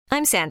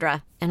I'm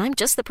Sandra, and I'm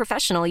just the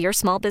professional your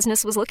small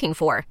business was looking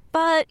for.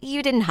 But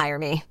you didn't hire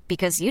me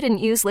because you didn't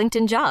use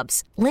LinkedIn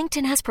Jobs.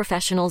 LinkedIn has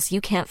professionals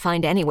you can't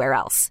find anywhere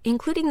else,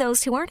 including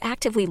those who aren't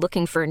actively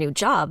looking for a new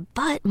job,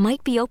 but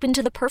might be open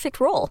to the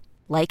perfect role,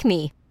 like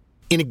me.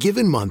 In a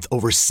given month,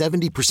 over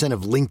 70%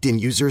 of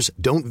LinkedIn users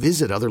don't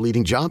visit other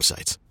leading job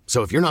sites.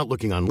 So if you're not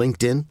looking on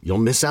LinkedIn, you'll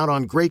miss out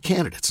on great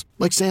candidates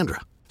like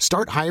Sandra.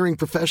 Start hiring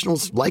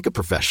professionals like a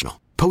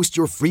professional. Post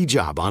your free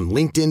job on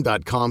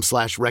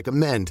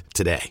linkedin.com/recommend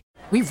today.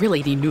 We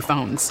really need new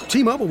phones.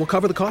 T-Mobile will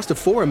cover the cost of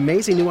 4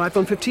 amazing new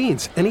iPhone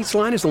 15s, and each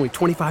line is only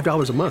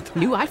 $25 a month.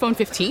 New iPhone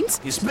 15s?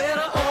 It's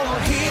better over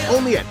here.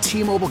 Only at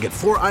T-Mobile, get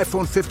 4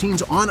 iPhone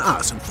 15s on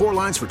us and 4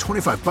 lines for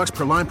 $25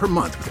 per line per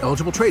month with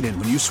eligible trade-in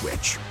when you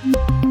switch.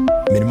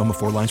 Minimum of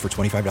 4 lines for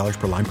 $25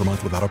 per line per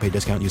month with autopay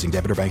discount using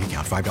debit or bank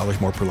account.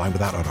 $5 more per line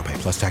without autopay,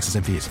 plus taxes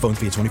and fees. Phone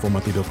fee at 24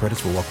 monthly bill credits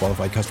for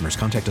well-qualified customers.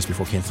 Contact us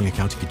before canceling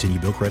account to continue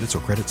bill credits or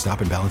credit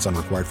stop and balance on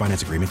required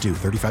finance agreement due.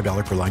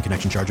 $35 per line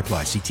connection charge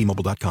applies. See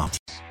T-Mobile.com.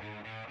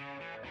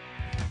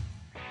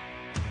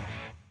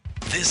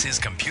 This is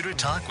Computer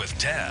Talk with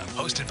Tab,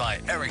 hosted by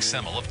Eric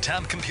Semmel of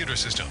Tab Computer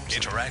Systems.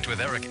 Interact with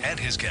Eric and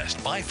his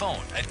guest by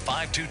phone at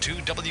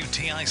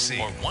 522-WTIC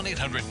or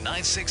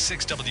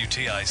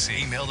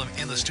 1-800-966-WTIC. Email them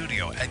in the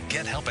studio at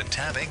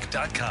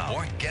gethelp@tabinc.com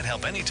or get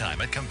help anytime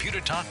at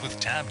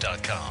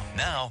computertalkwithtab.com.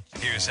 Now,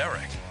 here's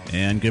Eric.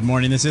 And good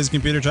morning. This is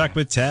Computer Talk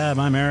with Tab.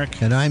 I'm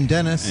Eric. And I'm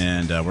Dennis.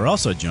 And we're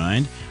also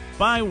joined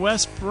by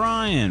Wes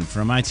Bryan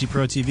from IT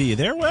Pro TV. You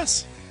there,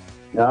 Wes?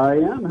 I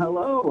am.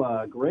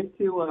 Hello. Great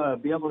to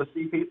be able to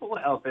see people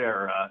out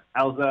there.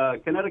 How's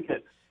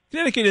Connecticut?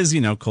 Connecticut is,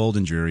 cold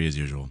and dreary as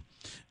usual.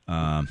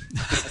 Not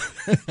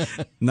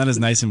as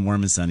nice and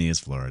warm and sunny as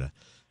Florida.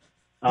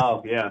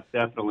 Oh, yeah,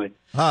 definitely.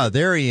 Ah,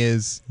 there he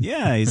is.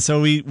 Yeah,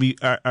 so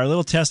our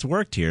little test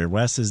worked here.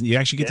 Wes you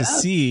actually get to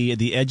see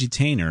the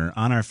edutainer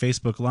on our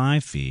Facebook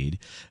Live feed.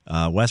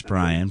 Wes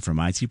Bryan from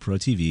IT Pro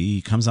TV.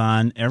 He comes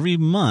on every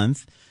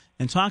month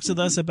and talks with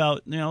us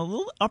about a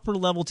little upper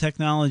level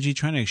technology,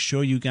 trying to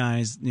show you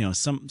guys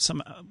some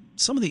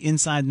of the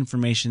inside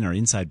information or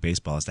inside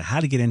baseball as to how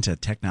to get into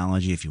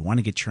technology. If you want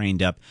to get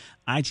trained up,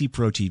 IT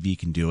Pro TV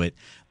can do it,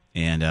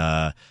 and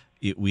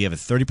we have a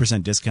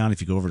 30% discount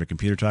if you go over to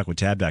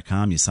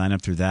computertalkwithtab.com. You sign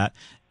up through that,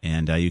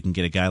 and you can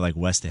get a guy like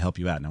Wes to help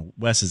you out. Now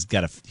Wes has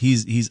got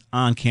he's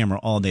on camera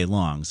all day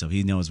long, so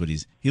he knows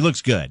he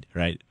looks good,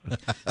 right?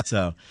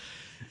 So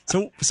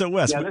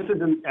Wes. Yeah, this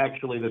isn't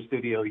actually the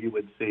studio you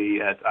would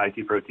see at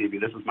IT Pro TV.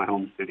 This is my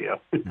home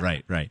studio.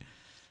 Right.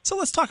 So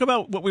let's talk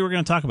about what we were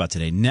going to talk about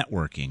today,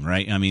 networking,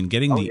 right? I mean,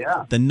 getting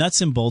the nuts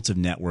and bolts of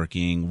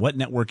networking, what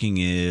networking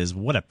is,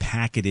 what a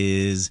packet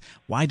is,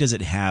 why does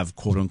it have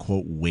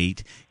quote-unquote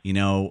weight,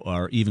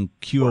 or even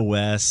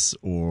QoS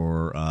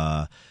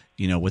or,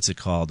 what's it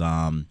called?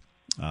 Service.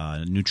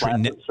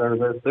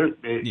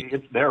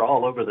 They're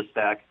all over the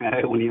stack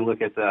when you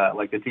look at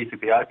the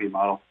TCP/IP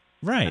model.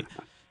 Right.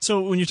 So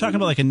when you're talking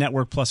about like a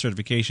Network Plus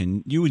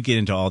certification, you would get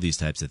into all these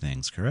types of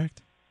things,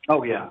 correct?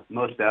 Oh yeah,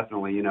 most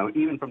definitely.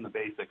 Even from the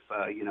basics,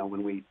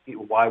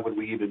 why would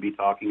we even be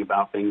talking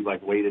about things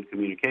like weighted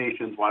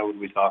communications? Why would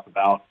we talk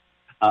about,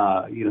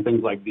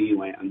 things like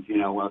VLANs?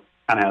 Well,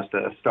 kind of has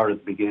to start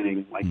at the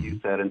beginning, like you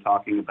said, and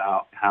talking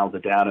about how the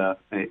data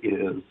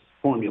is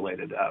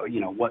formulated.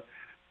 What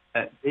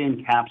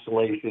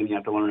encapsulation, you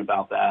have to learn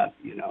about that.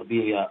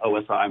 The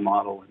OSI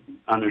model, and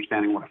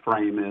understanding what a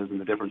frame is and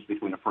the difference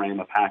between a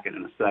frame, a packet,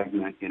 and a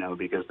segment.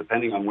 Because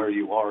depending on where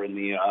you are in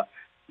the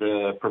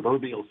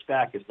proverbial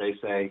stack, as they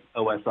say,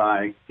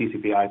 OSI,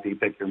 TCP/IP,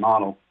 pick your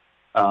model,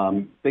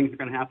 things are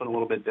going to happen a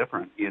little bit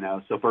different.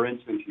 So for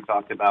instance, you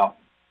talked about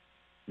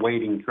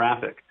weighting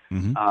traffic.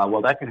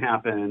 Well, that can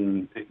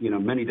happen.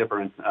 Many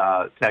different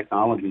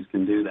technologies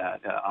can do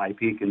that.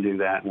 IP can do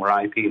that, and where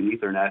IP and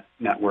Ethernet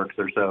networks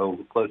are so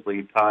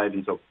closely tied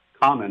and so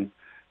common,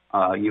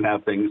 you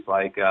have things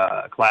like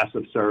class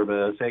of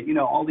service.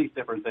 All these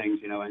different things.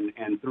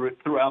 And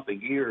throughout the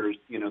years,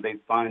 they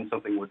find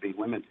something would be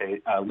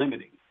limiting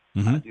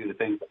due to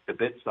things like the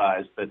bit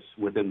size that's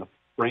within the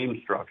frame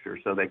structure.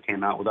 So they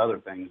came out with other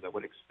things that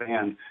would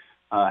expand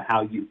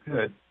how you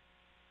could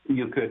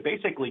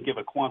basically give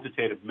a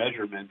quantitative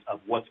measurement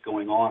of what's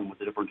going on with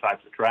the different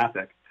types of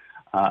traffic.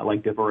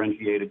 Like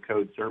differentiated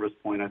code service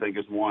point, I think,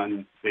 is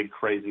one big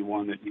crazy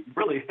one that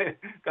really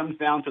comes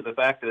down to the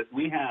fact that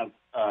we have,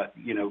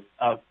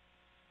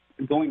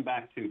 going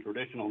back to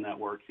traditional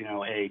networks,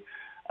 a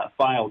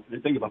file.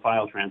 Think of a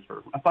file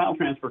transfer. A file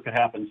transfer could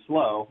happen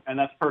slow, and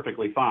that's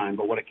perfectly fine.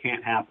 But what it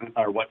can't happen,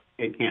 or what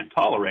it can't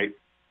tolerate,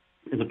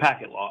 is a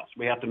packet loss.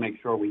 We have to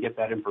make sure we get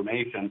that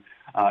information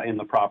in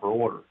the proper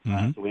order.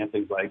 So we have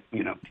things like,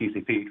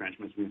 TCP,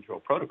 Transmission Control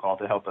Protocol,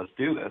 to help us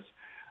do this.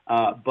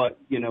 But,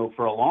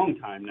 for a long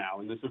time now,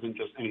 and this isn't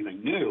just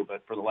anything new,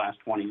 but for the last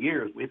 20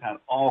 years, we've had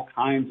all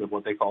kinds of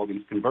what they call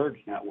these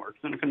converged networks.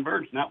 And a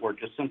converged network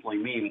just simply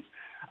means,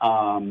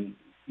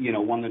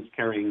 one that's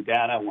carrying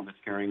data, one that's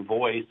carrying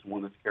voice,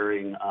 one that's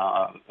carrying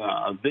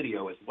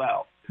video as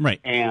well. Right.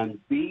 And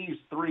these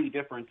three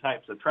different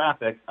types of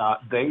traffic,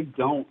 they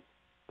don't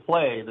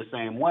play the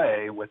same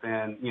way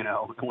within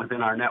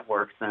our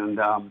networks, and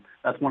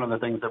that's one of the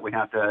things that we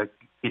have to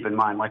keep in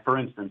mind. Like, for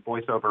instance,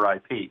 voice over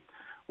IP.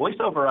 Voice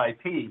over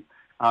IP,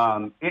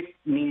 it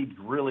needs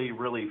really,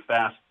 really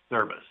fast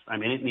service. I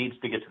mean, it needs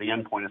to get to the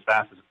endpoint as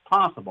fast as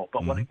possible.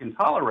 But what it can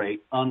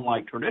tolerate,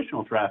 unlike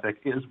traditional traffic,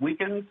 is we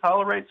can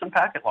tolerate some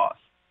packet loss.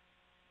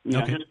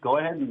 Just go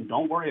ahead and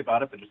don't worry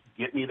about it, but just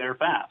get me there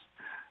fast.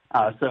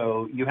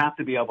 So you have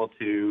to be able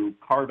to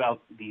carve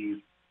out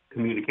these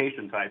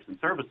communication types and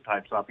service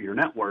types off of your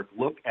network,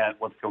 look at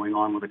what's going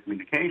on with the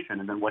communication,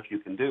 and then what you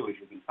can do is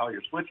you can tell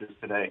your switches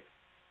today,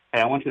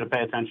 hey, I want you to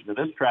pay attention to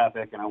this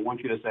traffic, and I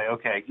want you to say,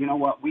 okay, you know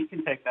what, we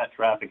can take that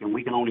traffic and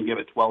we can only give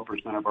it 12%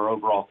 of our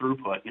overall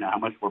throughput, how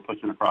much we're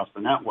pushing across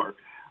the network.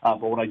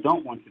 But what I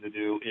don't want you to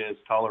do is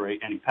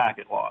tolerate any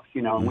packet loss,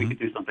 and we could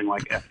do something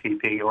like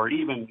FTP, or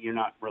even you're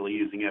not really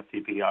using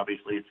FTP.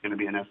 Obviously, it's going to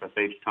be an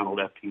SSH tunneled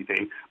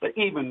FTP. But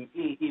even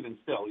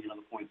still,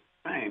 the point's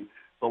the same.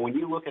 But when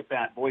you look at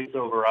that voice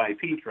over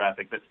IP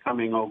traffic that's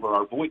coming over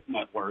our VoIP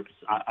networks,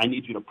 I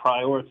need you to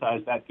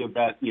prioritize that, give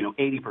that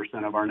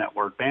 80% of our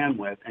network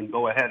bandwidth, and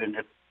go ahead and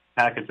if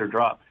packets are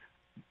dropped,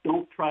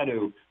 don't try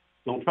to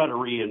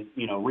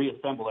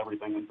reassemble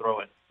everything and throw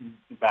it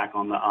back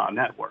on the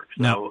network.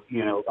 So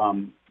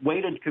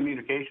weighted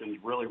communications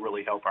really,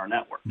 really help our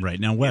network. Right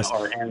now, Wes,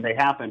 and they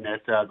happen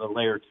at the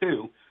layer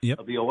 2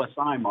 of the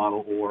OSI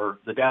model or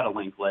the data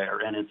link layer,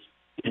 and it's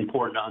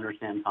important to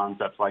understand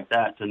concepts like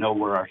that to know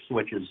where our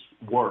switches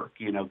work,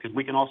 because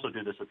we can also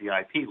do this at the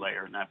IP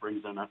layer, and that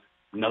brings in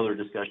another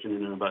discussion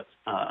in and of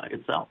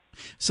itself.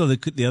 So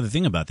the other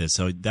thing about this,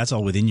 so that's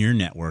all within your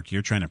network.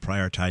 You're trying to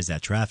prioritize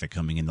that traffic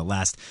coming in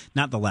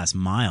not the last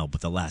mile,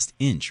 but the last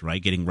inch,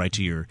 right? Getting right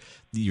to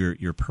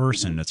your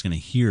person that's going to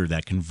hear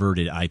that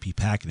converted IP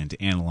packet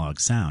into analog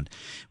sound.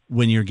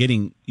 When you're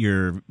getting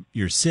your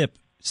SIP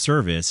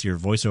service, your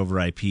voice over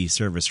IP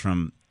service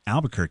from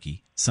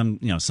Albuquerque,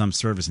 some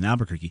service in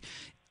Albuquerque,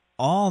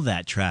 all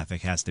that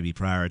traffic has to be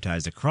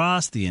prioritized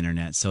across the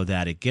internet so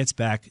that it gets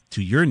back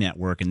to your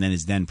network and then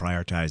is then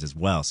prioritized as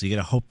well. So you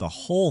got to hope the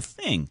whole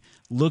thing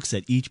looks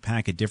at each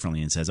packet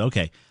differently and says,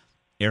 okay,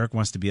 Eric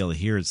wants to be able to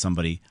hear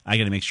somebody. I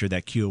got to make sure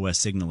that QoS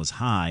signal is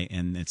high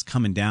and it's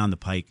coming down the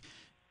pike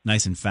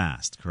nice and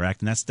fast,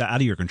 correct? And that's out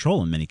of your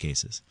control in many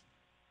cases.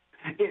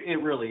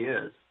 It really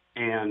is.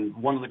 And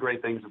one of the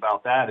great things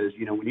about that is,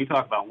 when you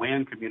talk about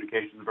WAN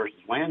communications versus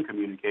WAN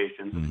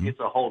communications, it's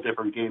a whole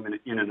different game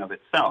in and of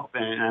itself.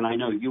 And I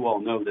know you all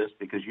know this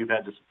because you've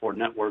had to support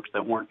networks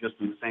that weren't just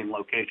in the same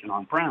location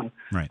on-prem,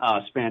 right,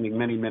 spanning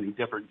many, many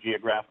different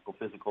geographical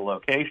physical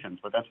locations.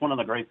 But that's one of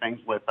the great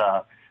things with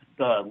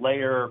the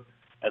layer,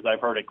 as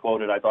I've heard it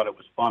quoted. I thought it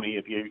was funny.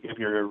 If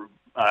you're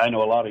I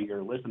know a lot of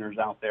your listeners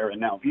out there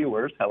and now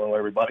viewers, hello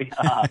everybody,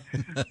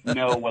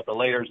 know what the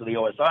layers of the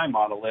OSI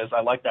model is.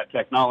 I like that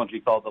technology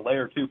called the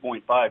layer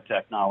 2.5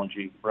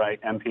 technology,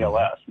 right?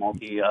 MPLS,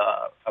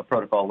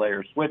 multi-protocol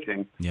layer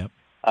switching. Yep.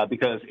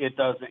 Because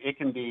it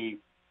can be,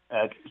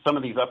 some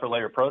of these upper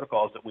layer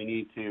protocols that we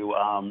need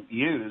to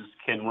use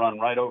can run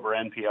right over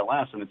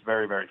MPLS, and it's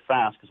very, very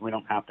fast because we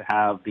don't have to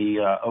have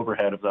the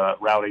overhead of the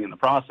routing and the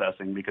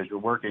processing because you're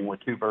working with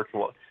two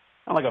virtual,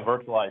 kind of like a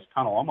virtualized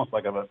tunnel, almost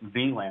like a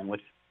VLAN,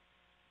 which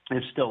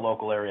is still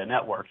local area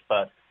networks,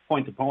 but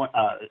point-to-point,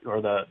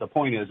 or the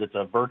point is it's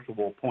a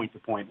virtual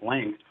point-to-point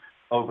link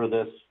over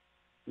this,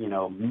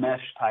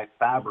 mesh-type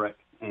fabric,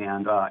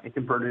 and it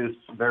can produce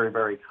very,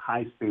 very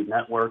high-speed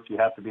networks. You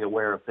have to be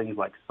aware of things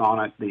like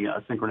SONiC,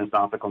 the synchronous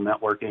optical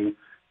networking,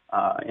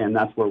 and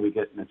that's where we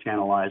get into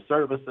channelized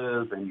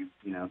services, and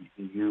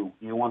you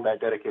want that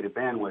dedicated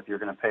bandwidth, you're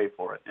going to pay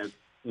for it. And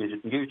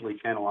it's usually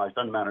channelized.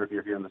 Doesn't matter if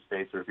you're here in the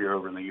States or if you're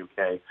over in the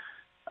UK.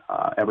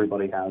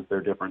 Everybody has their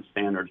different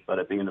standards, but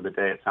at the end of the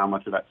day, it's how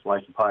much of that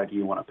slice of pie do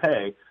you want to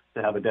pay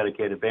to have a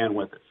dedicated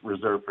bandwidth that's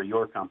reserved for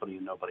your company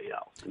and nobody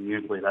else. And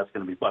usually that's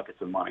going to be buckets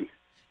of money.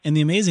 And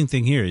the amazing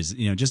thing here is,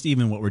 just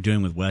even what we're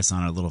doing with Wes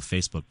on our little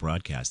Facebook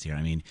broadcast here.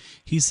 I mean,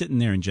 he's sitting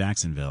there in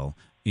Jacksonville.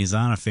 He's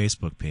on a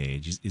Facebook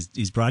page.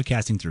 He's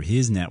broadcasting through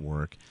his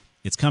network.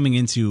 It's coming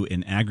into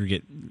an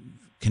aggregate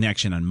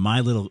connection on my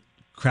little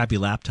crappy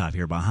laptop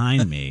here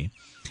behind me,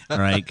 all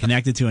right,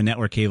 connected to a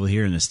network cable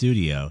here in the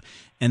studio.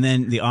 And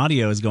then the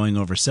audio is going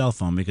over cell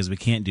phone because we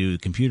can't do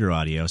computer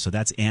audio, so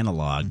that's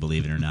analog,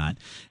 believe it or not.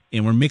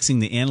 And we're mixing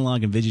the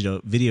analog and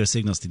video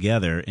signals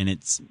together, and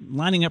it's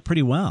lining up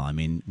pretty well. I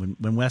mean,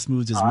 when Wes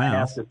moves his mouse. I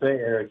have to say,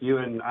 Eric,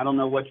 I don't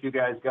know what you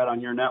guys got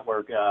on your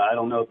network. I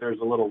don't know if there's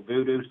a little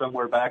voodoo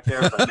somewhere back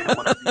there, but man,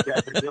 whatever you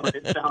guys are doing,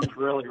 it sounds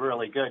really,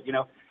 really good.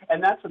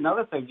 And that's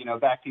another thing,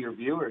 back to your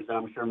viewers, and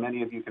I'm sure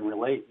many of you can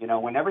relate.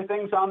 When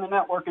everything's on the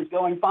network is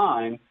going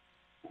fine,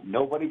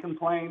 nobody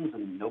complains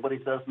and nobody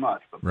says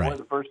much. But boy, Right.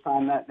 the first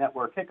time that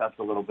network hiccups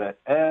a little bit,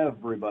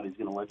 everybody's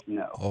going to let you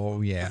know.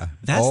 Oh, yeah.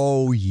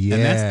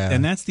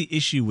 And that's the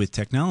issue with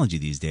technology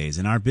these days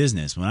in our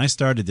business. When I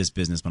started this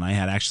business, when I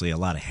had actually a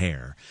lot of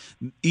hair,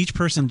 each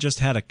person just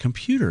had a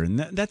computer, and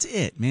that's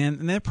it, man.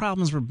 And their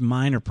problems were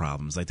minor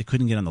problems, like they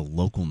couldn't get on the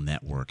local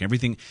network.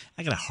 Everything.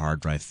 I got a hard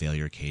drive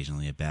failure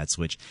occasionally, a bad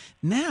switch.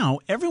 Now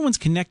everyone's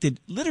connected.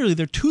 Literally,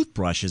 their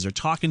toothbrushes are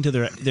talking to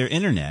their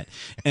internet,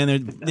 and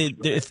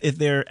if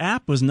their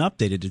app wasn't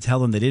updated to tell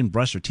them they didn't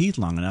brush their teeth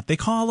long enough, they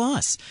call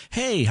us.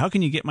 Hey, how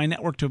can you get my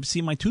network to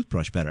see my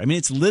toothbrush better? I mean,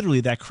 it's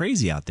literally that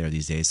crazy out there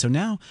these days. So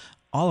now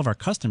all of our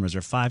customers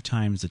are 5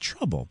 times the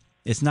trouble.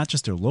 It's not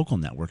just their local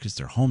network, it's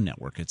their home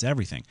network, it's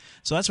everything.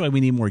 So that's why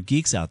we need more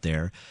geeks out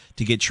there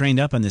to get trained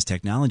up on this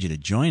technology to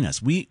join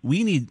us.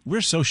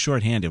 We're so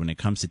shorthanded when it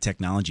comes to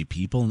technology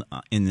people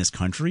in this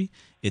country.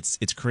 It's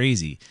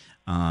crazy.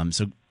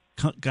 So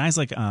guys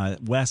like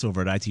Wes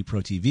over at IT Pro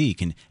TV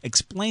can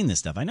explain this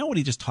stuff. I know what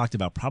he just talked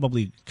about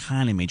probably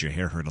kind of made your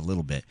hair hurt a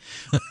little bit,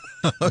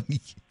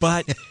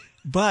 but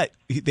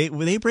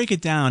they break it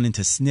down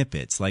into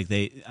snippets. Like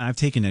I've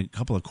taken a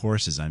couple of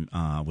courses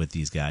with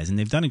these guys, and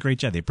they've done a great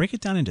job. They break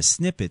it down into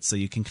snippets so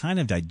you can kind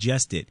of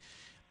digest it,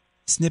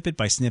 snippet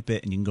by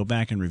snippet, and you can go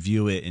back and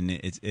review it, and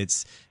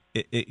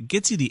it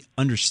gets you the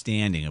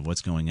understanding of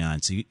what's going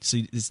on. So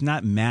it's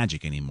not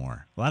magic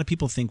anymore. A lot of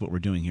people think what we're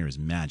doing here is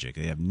magic.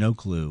 They have no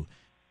clue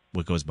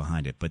what goes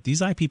behind it. But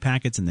these IP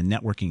packets and the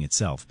networking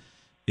itself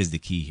is the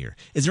key here.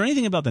 Is there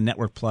anything about the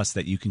Network Plus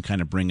that you can kind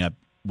of bring up,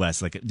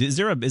 Wes? Like, is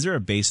there a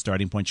base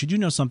starting point? Should you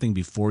know something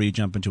before you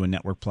jump into a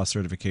Network Plus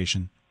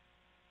certification?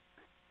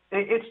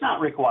 It's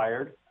not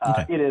required.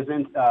 Okay. It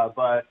isn't,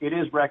 but it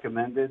is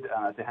recommended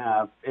to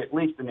have at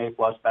least an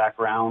A-plus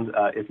background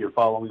if you're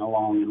following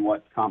along in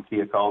what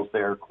CompTIA calls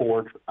their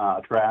core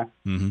track,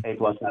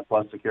 A-plus, Net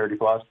Plus, Security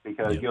Plus,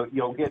 because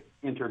you'll get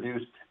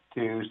introduced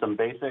to some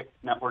basic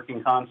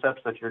networking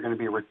concepts that you're going to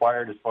be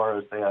required as far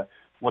as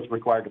what's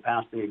required to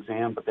pass the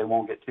exam, but they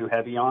won't get too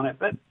heavy on it.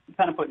 But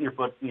kind of putting your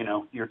foot,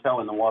 your toe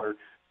in the water.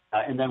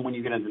 And then when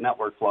you get into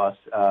Network Plus,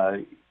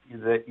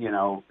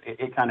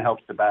 it kind of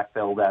helps to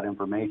backfill that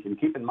information.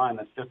 Keep in mind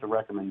that's just a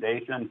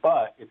recommendation,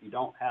 but if you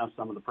don't have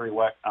some of the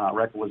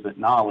prerequisite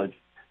knowledge,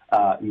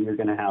 you're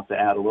going to have to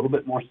add a little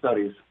bit more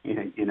studies,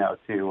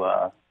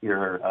 to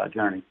your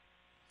journey.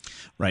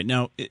 Right.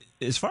 Now,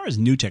 as far as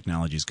new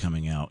technologies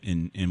coming out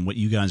and what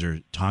you guys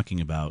are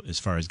talking about as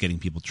far as getting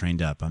people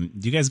trained up, do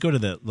you guys go to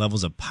the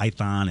levels of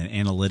Python and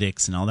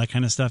analytics and all that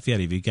kind of stuff yet?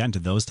 Have you gotten to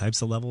those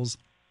types of levels?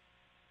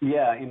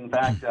 Yeah, in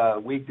fact,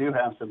 we do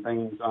have some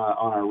things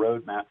on our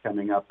roadmap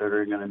coming up that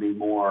are going to be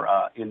more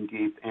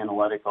in-deep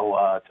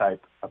analytical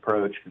type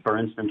approach. For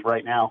instance,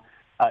 right now,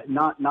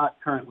 not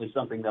currently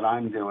something that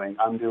I'm doing.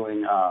 I'm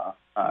doing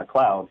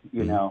cloud,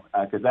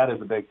 because that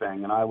is a big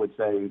thing. And I would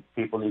say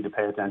people need to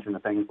pay attention to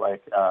things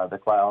like the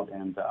cloud.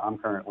 And I'm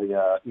currently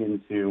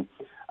into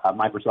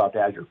Microsoft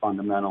Azure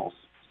fundamentals.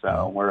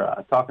 So we're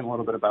talking a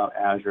little bit about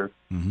Azure.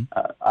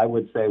 I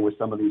would say with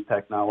some of these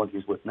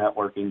technologies with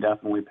networking,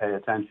 definitely pay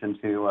attention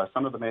to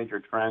some of the major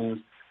trends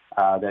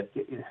that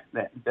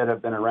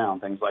have been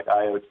around. Things like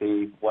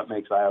IoT, what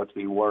makes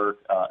IoT work,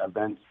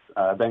 event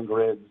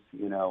grids,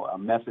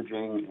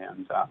 messaging,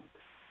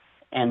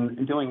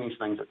 and doing these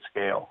things at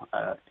scale.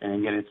 And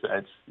again,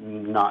 it's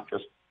not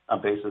just a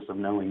basis of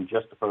knowing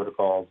just the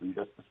protocols and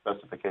just the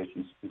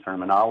specifications and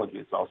terminology.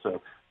 It's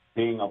also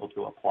being able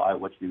to apply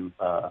what you've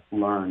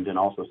learned and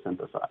also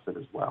synthesize it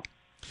as well.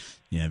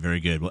 Yeah, very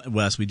good. Well,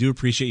 Wes, we do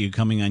appreciate you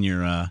coming on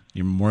your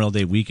Memorial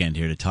Day weekend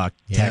here to talk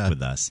tech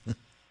with us.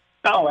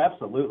 Oh,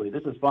 absolutely.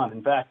 This is fun.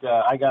 In fact,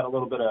 I got a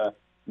little bit of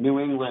New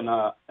England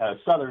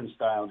Southern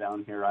style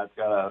down here. I've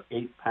got a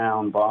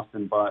 8-pound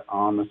Boston butt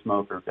on the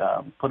smoker.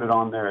 Put it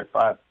on there at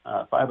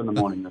 5 in the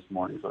morning this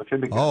morning, so it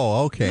should be good.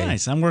 Oh, okay.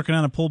 Nice. I'm working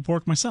on a pulled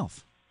pork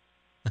myself.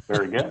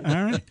 Very good.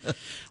 All right.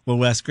 Well,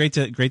 Wes, great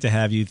to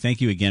have you. Thank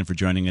you again for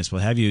joining us.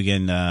 We'll have you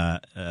again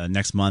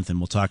next month, and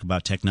we'll talk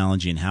about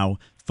technology and how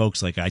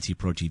folks like IT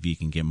Pro TV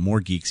can get more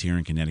geeks here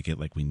in Connecticut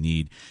like we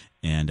need.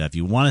 And if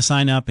you want to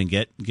sign up and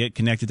get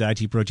connected to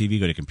IT Pro TV,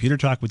 go to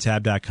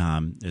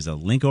ComputerTalkWithTab.com. There's a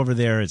link over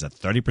there. It's a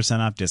 30%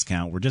 off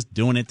discount. We're just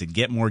doing it to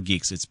get more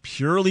geeks. It's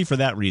purely for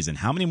that reason.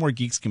 How many more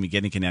geeks can we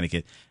get in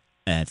Connecticut?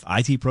 And if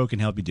IT Pro can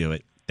help you do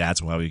it, that's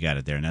why we got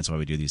it there, and that's why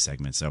we do these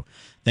segments. So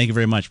thank you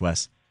very much,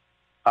 Wes.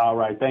 All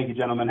right. Thank you,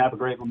 gentlemen. Have a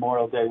great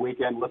Memorial Day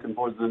weekend. Looking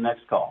forward to the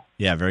next call.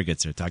 Yeah, very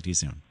good, sir. Talk to you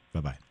soon.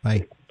 Bye-bye.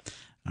 Bye.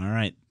 All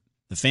right.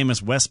 The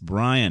famous Wes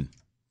Bryan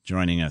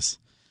joining us.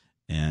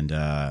 And,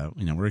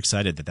 we're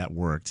excited that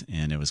worked,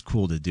 and it was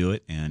cool to do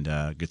it. And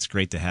it's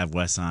great to have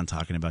Wes on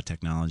talking about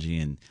technology.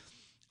 And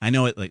I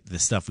know the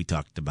stuff we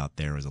talked about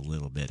there was a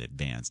little bit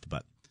advanced,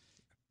 but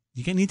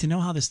you need to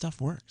know how this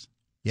stuff works.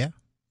 Yeah,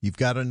 you've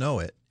got to know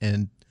it.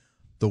 And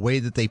the way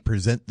that they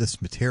present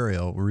this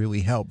material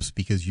really helps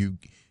because you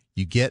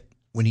get,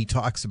 when he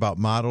talks about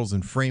models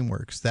and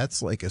frameworks,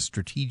 that's like a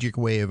strategic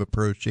way of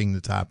approaching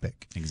the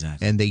topic.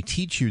 Exactly. And they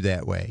teach you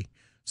that way.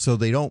 so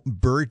they don't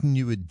burden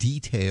you with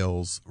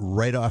details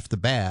right off the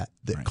bat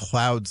that Right.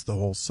 clouds the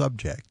whole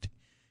subject.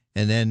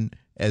 And then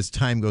as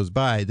time goes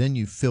by, then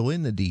you fill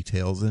in the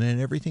details, and then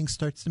everything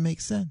starts to make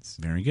sense.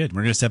 Very good.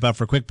 We're going to step out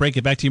for a quick break.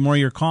 Get back to you more of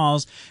your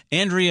calls.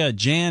 Andrea,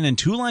 Jan, and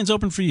 2 lines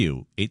open for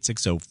you.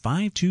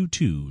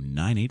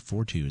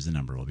 860-522-9842 is the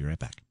number. We'll be right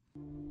back.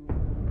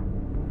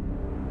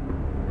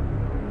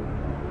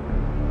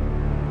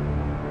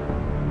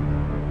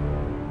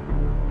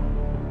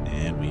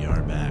 And we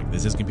are back.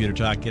 This is Computer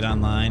Talk. Get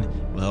online.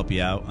 We'll help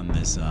you out on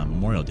this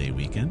Memorial Day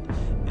weekend.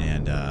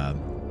 And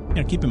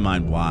keep in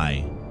mind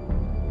why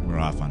we're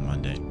off on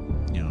Monday.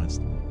 It's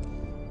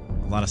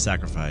a lot of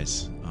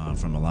sacrifice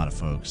from a lot of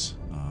folks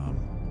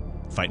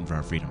fighting for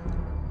our freedom.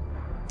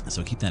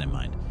 So keep that in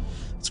mind.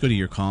 Let's go to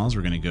your calls.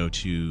 We're going to go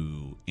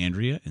to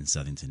Andrea in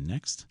Southington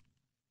next.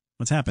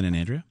 What's happening,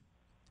 Andrea?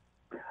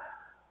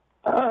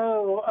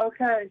 Oh,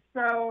 okay.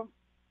 So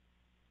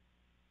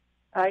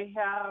I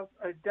have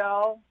a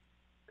Dell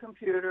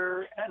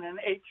computer and an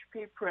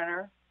HP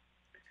printer.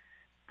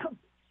 All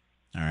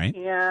right.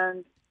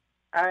 And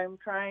I'm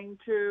trying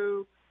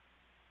to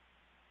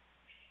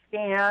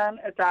scan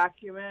a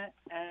document,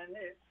 and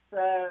it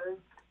says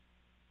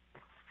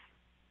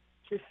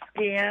to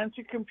scan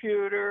to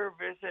computer,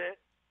 visit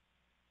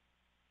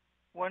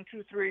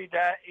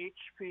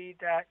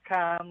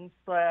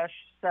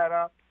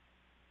 123.hp.com/setup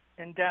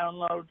and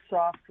download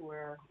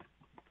software.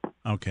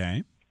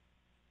 Okay.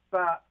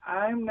 But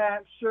I'm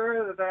not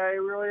sure that I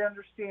really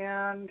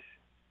understand.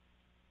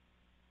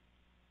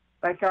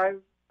 Like, I've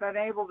been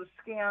able to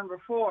scan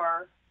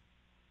before,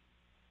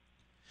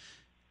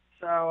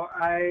 so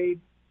I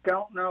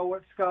don't know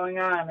what's going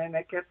on, and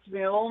it gets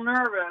me a little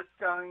nervous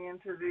going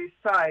into these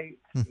sites,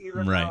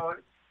 even Right. though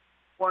it's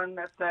one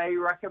that they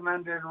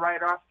recommended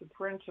right off the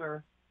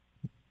printer.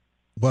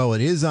 Well,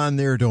 it is on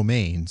their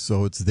domain,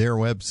 so it's their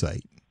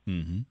website.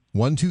 Mm-hmm.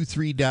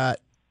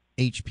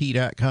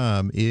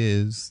 123.hp.com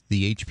is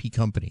the HP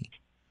company.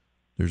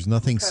 There's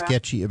nothing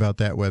sketchy about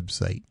that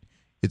website.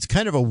 It's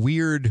kind of a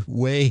weird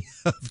way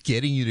of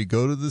getting you to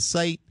go to the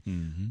site,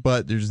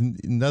 but there's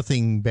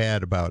nothing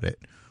bad about it.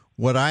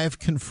 What I've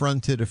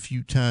confronted a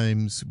few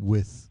times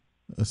with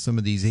some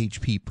of these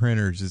HP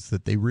printers is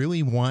that they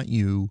really want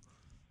you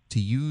to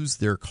use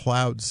their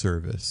cloud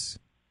service.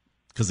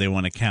 Because they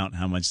want to count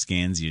how much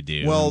scans you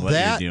do, well, and what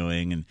that, you're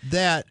doing, and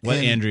what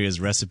Andrea's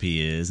recipe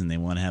is, and they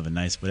want to have a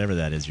nice whatever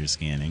that is you're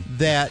scanning.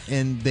 That,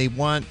 and they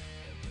want,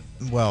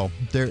 well,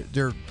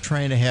 they're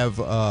trying to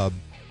have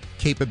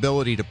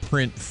capability to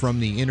print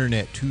from the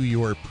internet to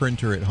your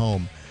printer at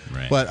home.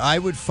 Right. But I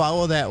would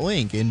follow that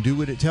link and do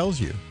what it tells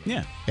you.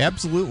 Yeah.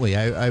 Absolutely.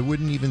 I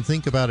wouldn't even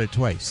think about it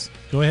twice.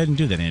 Go ahead and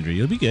do that, Andrea.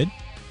 You'll be good.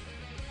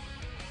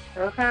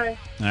 Okay.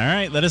 All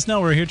right. Let us know.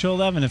 We're here till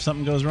 11. If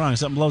something goes wrong, if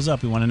something blows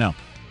up, we want to know.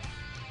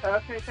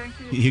 Okay, thank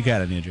you. You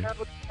got it, Andrea. Have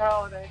a good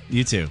holiday.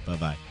 You too.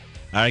 Bye-bye.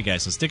 All right,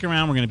 guys, so stick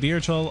around. We're going to be here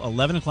till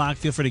 11 o'clock.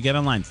 Feel free to get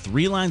online.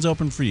 3 lines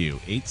open for you,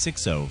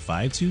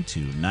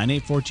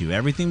 860-522-9842.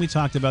 Everything we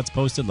talked about is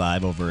posted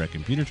live over at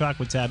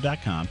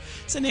computertalkwithtab.com.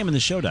 It's the name of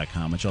the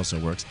show.com, which also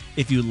works.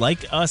 If you like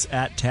us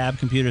at Tab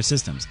Computer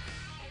Systems,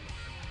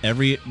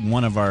 every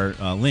one of our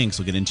links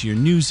will get into your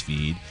news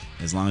feed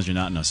as long as you're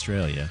not in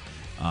Australia.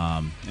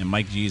 And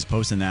Mike G is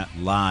posting that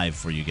live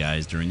for you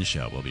guys during the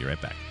show. We'll be right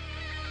back.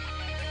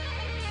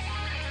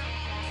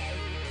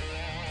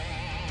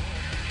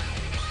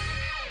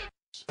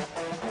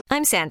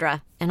 I'm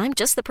Sandra, and I'm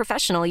just the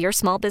professional your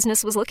small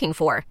business was looking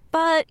for.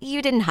 But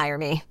you didn't hire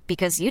me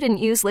because you didn't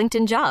use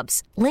LinkedIn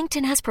Jobs.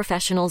 LinkedIn has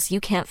professionals you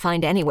can't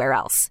find anywhere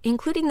else,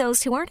 including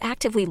those who aren't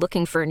actively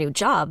looking for a new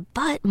job,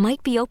 but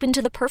might be open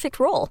to the perfect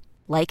role,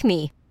 like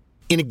me.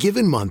 In a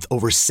given month,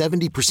 over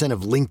 70%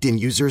 of LinkedIn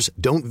users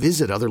don't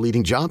visit other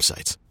leading job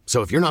sites.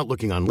 So if you're not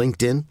looking on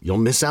LinkedIn, you'll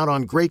miss out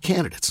on great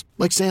candidates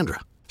like Sandra.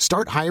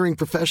 Start hiring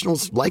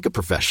professionals like a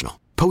professional.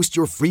 Post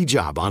your free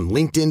job on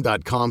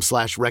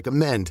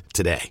linkedin.com/recommend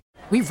today.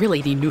 We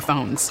really need new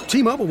phones.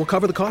 T-Mobile will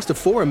cover the cost of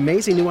 4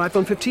 amazing new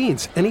iPhone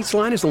 15s, and each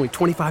line is only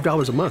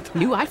 $25 a month.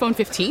 New iPhone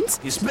 15s?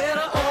 It's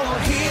better over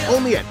here.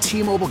 Only at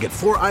T-Mobile, get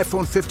 4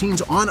 iPhone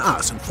 15s on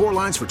us and 4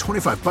 lines for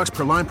 $25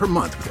 per line per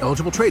month with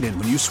eligible trade-in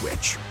when you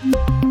switch.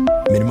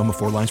 Minimum of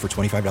 4 lines for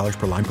 $25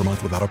 per line per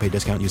month with autopay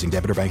discount using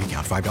debit or bank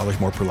account. $5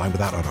 more per line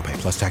without autopay,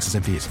 plus taxes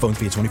and fees. Phone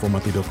fee at 24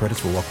 monthly bill credits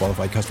for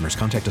well-qualified customers.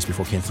 Contact us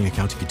before canceling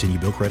account to continue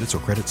bill credits or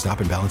credit stop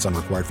and balance on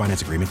required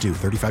finance agreement due.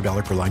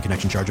 $35 per line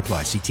connection charge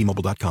applies. See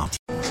T-Mobile.com.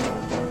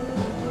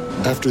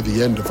 After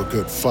the end of a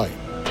good fight,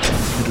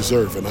 you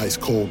deserve an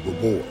ice-cold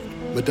reward.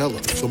 Modelo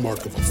is the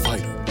mark of a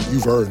fighter.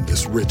 You've earned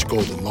this rich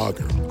golden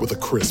lager with a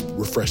crisp,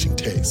 refreshing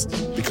taste.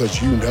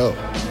 Because you know,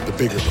 the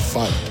bigger the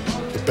fight,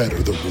 the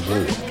better the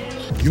reward.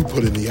 You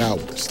put in the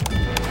hours,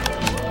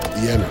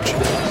 the energy,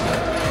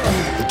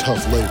 the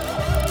tough labor.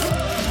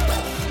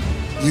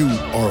 You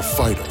are a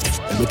fighter,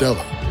 and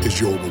Modelo is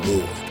your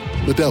reward.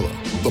 Modelo,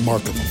 the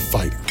mark of a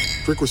fighter.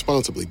 Drink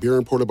responsibly. Beer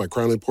imported by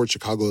Crown Imports,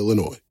 Chicago,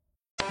 Illinois.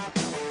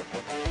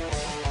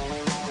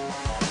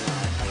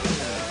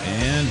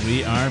 And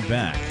we are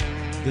back.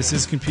 This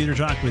is Computer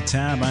Talk with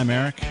Tab. I'm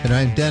Eric. And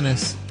I'm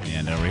Dennis.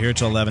 And we're here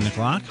till 11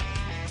 o'clock.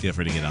 Feel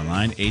free to get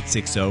online,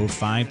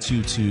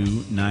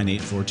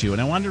 860-522-9842.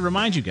 And I wanted to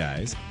remind you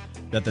guys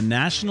that the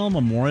National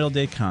Memorial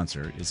Day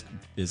Concert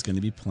is going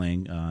to be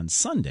playing on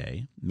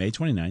Sunday, May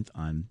 29th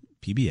on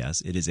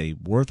PBS. It is a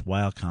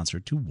worthwhile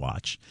concert to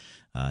watch.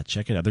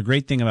 Check it out. The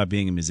great thing about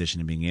being a musician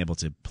and being able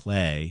to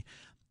play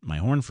my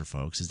horn for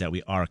folks is that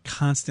we are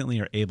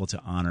constantly able to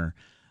honor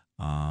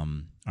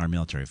our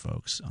military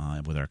folks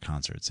with our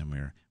concerts.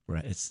 And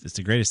it's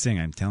the greatest thing,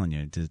 I'm telling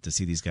you, to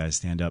see these guys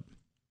stand up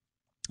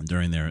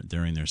during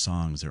their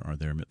songs or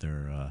their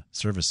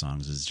service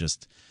songs is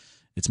just,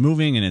 it's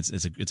moving, and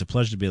it's a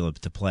pleasure to be able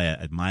to play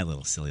at my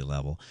little silly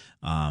level.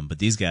 But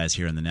these guys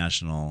here in the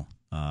national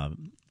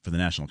for the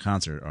national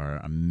concert are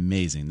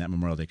amazing. That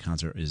Memorial Day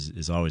concert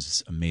is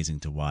always amazing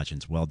to watch, and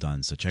it's well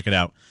done. So check it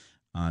out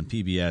on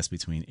PBS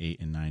between 8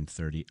 and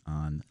 9:30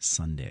 on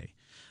Sunday.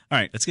 All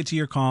right, let's get to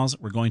your calls.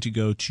 We're going to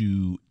go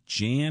to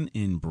Jan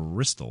in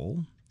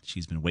Bristol.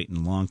 She's been waiting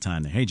a long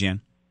time there. Hey, Jan.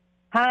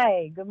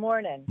 Hi, good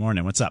morning.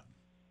 Morning. What's up?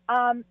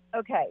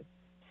 Okay,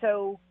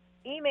 so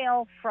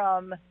email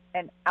from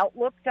an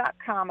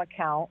Outlook.com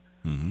account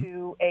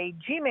to a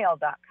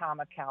Gmail.com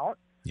account.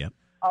 Yep.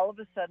 All of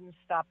a sudden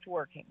stopped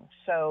working.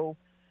 So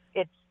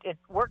it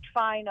worked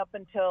fine up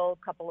until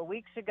a couple of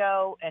weeks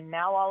ago, and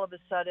now all of a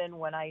sudden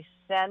when I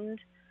send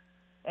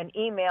an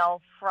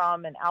email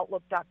from an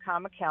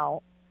Outlook.com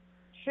account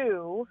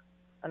to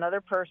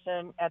another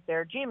person at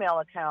their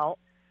Gmail account,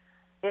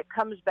 it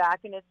comes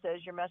back and it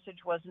says your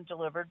message wasn't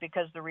delivered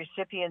because the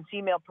recipient's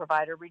email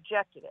provider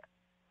rejected it.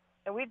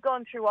 And we've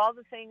gone through all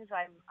the things.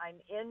 I'm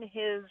in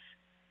his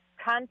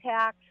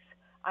contacts.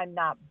 I'm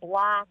not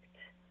blocked.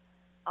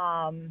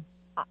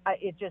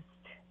 It just...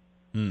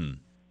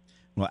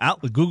 Well,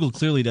 Google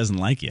clearly doesn't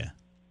like you.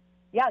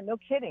 Yeah, no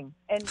kidding.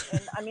 And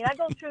I mean, I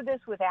go through this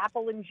with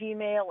Apple and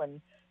Gmail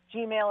and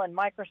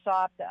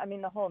Microsoft. I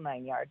mean, the whole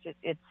nine yards.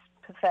 It's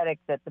pathetic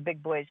that the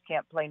big boys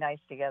can't play nice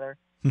together.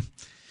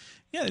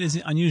 Yeah, it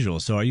is unusual.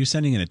 So are you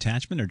sending an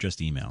attachment or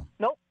just email?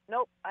 Nope.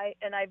 I've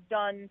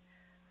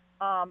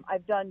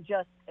done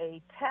just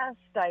a test.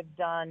 I've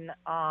done,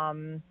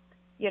 I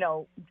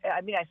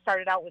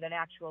started out with an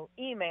actual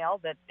email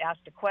that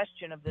asked a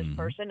question of this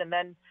person, and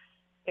then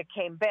it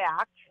came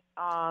back.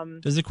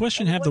 Does the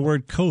question have the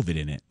word COVID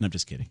in it? No, I'm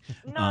just kidding.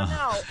 No.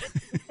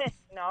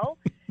 No.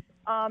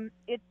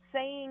 It's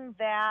saying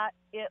that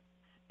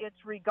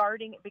it's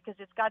regarding, because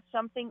it's got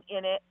something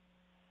in it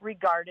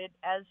regarded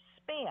as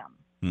spam.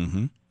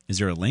 Mm-hmm. Is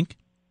there a link?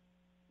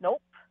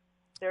 Nope.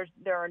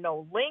 There are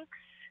no links,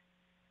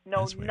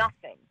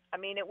 nothing. I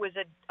mean, it was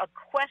a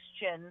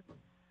question.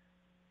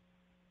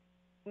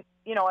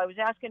 I was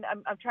asking,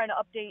 I'm trying to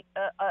update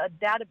a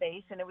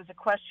database, and it was a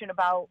question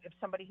about if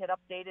somebody had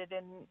updated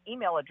an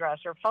email address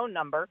or phone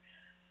number,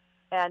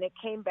 and it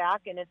came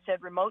back and it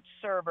said remote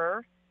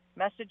server,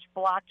 message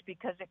blocked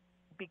because it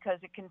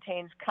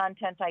contains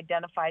content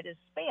identified as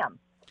spam.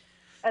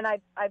 And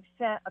I've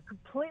sent a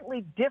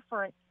completely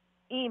different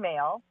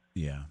email.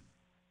 Yeah.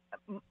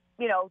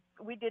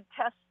 We did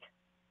test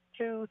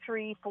 2,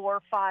 3,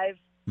 4, 5,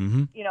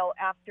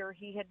 after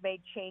he had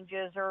made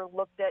changes or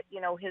looked at,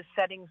 his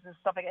settings and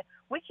stuff like that.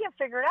 We can't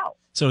figure it out.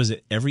 So is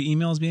it every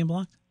email is being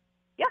blocked?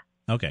 Yeah.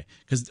 Okay.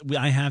 Because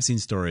I have seen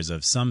stories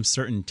of some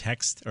certain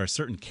text or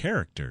certain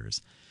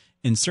characters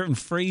in certain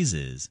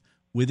phrases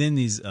within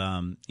these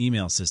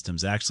email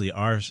systems actually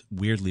are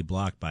weirdly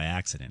blocked by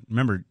accident.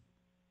 Remember,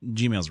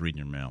 Gmail's reading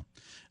your mail.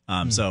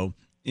 So,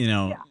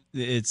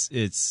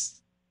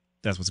 it's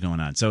that's what's going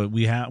on. So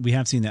we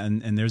have seen that,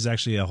 and there's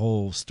actually a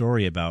whole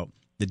story about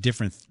the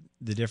different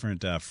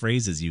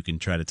phrases you can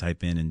try to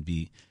type in and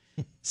be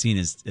seen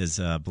as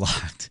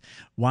blocked.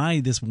 Why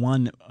this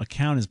one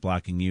account is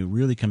blocking you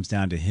really comes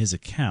down to his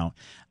account.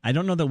 I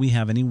don't know that we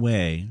have any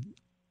way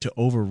to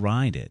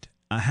override it.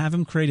 I have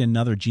him create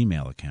another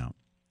Gmail account.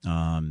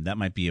 That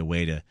might be a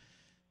way to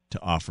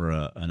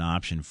offer an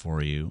option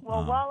for you.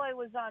 Well, while I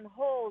was on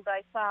hold,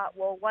 I thought,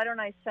 well, why don't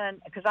I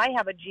send, because I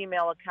have a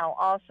Gmail account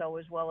also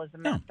as well as a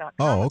Mac.com.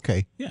 Oh,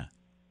 okay. Yeah.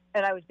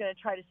 And I was going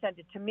to try to send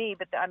it to me,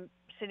 but I'm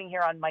sitting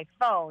here on my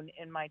phone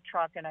in my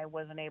truck, and I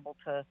wasn't able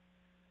to.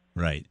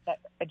 Right.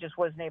 I just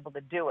wasn't able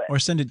to do it. Or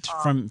send it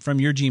from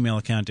your Gmail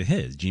account to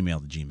his,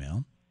 Gmail to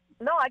Gmail.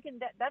 No, I can.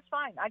 That's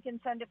fine. I can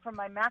send it from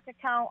my Mac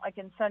account. I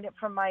can send it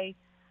from my,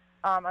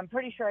 I'm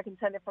pretty sure I can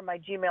send it from my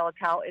Gmail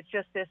account. It's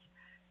just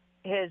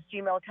his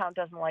Gmail account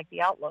doesn't like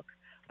the Outlook.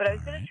 But I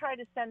was going to try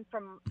to send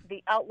from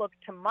the Outlook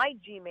to my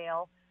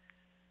Gmail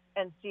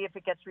and see if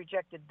it gets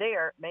rejected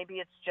there. Maybe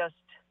it's just,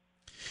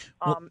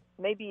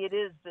 maybe it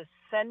is the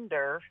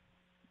sender.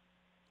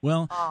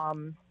 Well,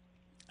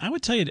 I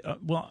would tell you,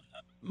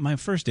 my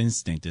first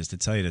instinct is to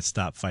tell you to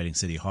stop fighting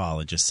City Hall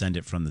and just send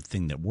it from the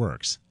thing that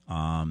works.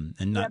 And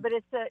not. Yeah, but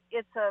it's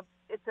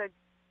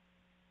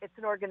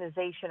an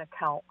organization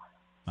account.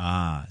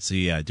 So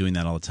yeah, doing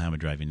that all the time would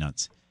drive you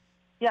nuts.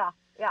 Yeah,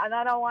 and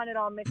I don't want it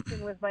all mixed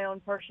in with my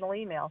own personal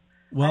email.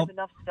 Well, I have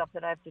enough stuff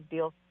that I have to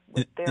deal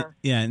with there.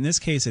 Yeah, in this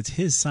case, it's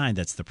his side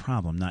that's the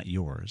problem, not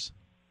yours.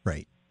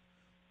 Right.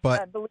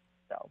 But I believe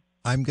so.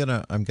 I'm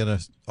gonna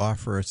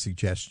offer a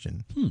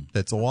suggestion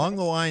that's along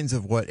the lines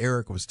of what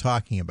Eric was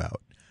talking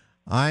about.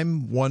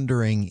 I'm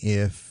wondering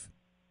if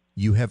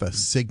you have a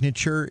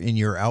signature in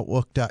your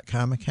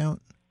Outlook.com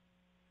account.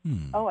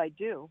 Oh, I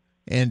do.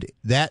 And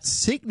that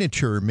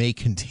signature may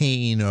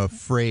contain a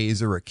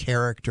phrase or a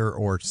character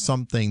or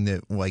something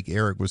that, like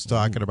Eric was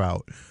talking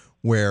about,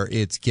 where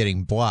it's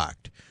getting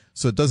blocked.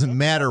 So it doesn't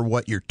matter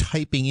what you're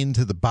typing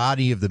into the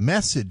body of the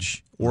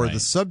message or the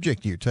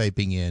subject you're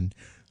typing in.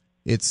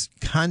 It's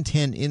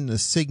content in the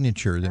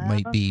signature that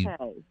might be.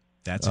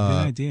 That's a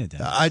good idea,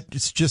 Dennis.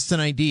 It's just an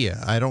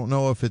idea. I don't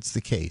know if it's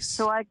the case.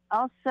 So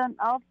I'll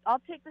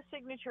take the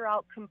signature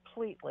out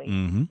completely,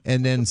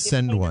 and then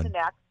send one. The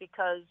next,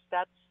 because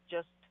that's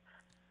just.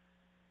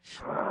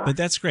 But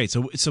that's great.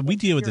 So we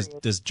deal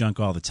with this junk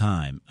all the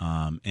time,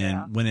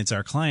 and when it's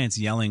our clients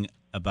yelling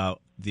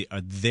about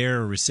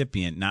their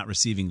recipient not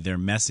receiving their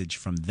message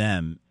from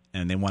them,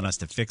 and they want us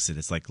to fix it,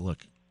 it's like,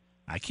 look,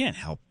 I can't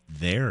help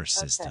their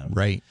system,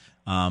 right?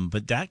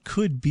 But that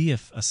could be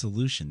a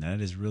solution.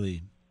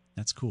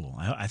 That's cool.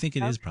 I think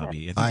it is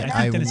probably.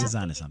 I think Dennis is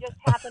onto something. It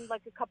just happened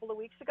like a couple of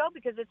weeks ago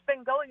because it's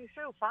been going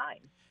through fine.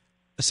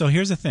 So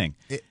here's the thing.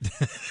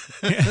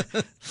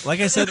 Like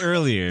I said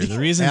earlier, the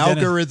reason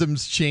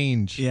algorithms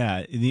change.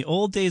 Yeah, in the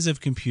old days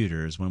of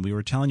computers, when we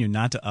were telling you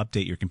not to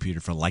update your computer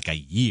for like a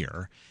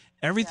year,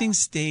 everything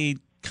stayed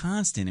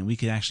constant, and we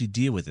could actually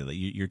deal with it.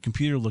 Your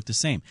computer looked the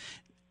same.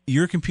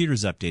 Your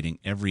computer's updating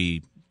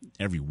every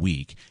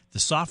week. The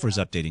software's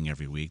updating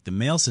every week. The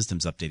mail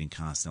system's updating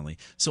constantly.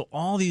 So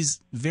all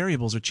these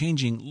variables are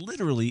changing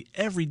literally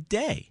every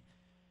day.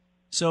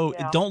 So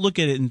don't look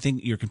at it and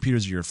think your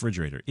computer's your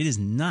refrigerator. It is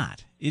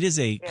not. It is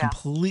a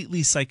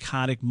completely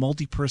psychotic,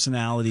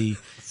 multi-personality.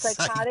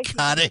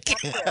 Psychotic.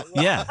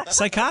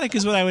 Psychotic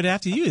is what I would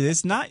have to use.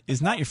 It's not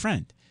your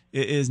friend.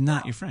 It is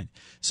not your friend.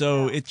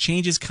 So it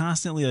changes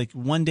constantly. Like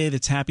one day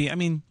that's happy. I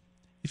mean,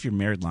 if you're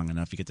married long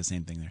enough, you get the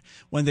same thing there.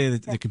 One day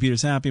the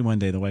computer's happy, one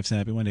day the wife's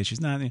happy, one day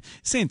she's not.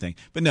 Same thing.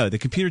 But no, the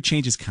computer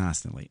changes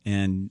constantly,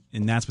 and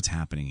that's what's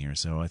happening here.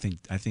 So I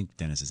think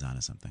Dennis is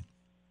onto something.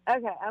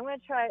 Okay, I'm going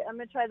to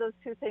try those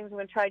two things. I'm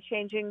going to try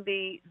changing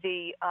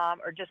the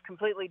or just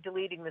completely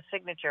deleting the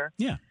signature.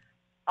 Yeah.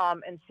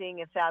 And seeing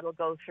if that'll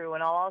go through,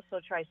 and I'll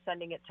also try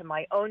sending it to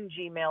my own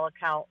Gmail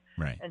account,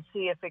 and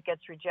see if it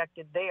gets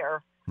rejected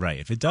there. Right.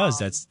 If it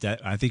does,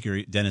 I think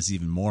Dennis is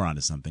even more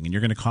onto something, and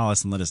you're going to call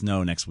us and let us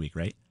know next week,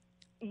 right?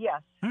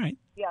 Yes. All right.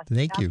 Yes.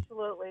 Thank you.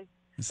 Absolutely.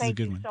 Thank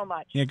you so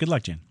much. Yeah. Good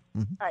luck, Jen.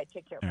 All right.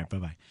 Take care. All right.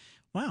 Bye.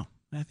 Wow.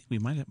 I think we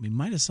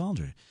might have solved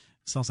her.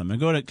 Something.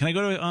 Can I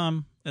go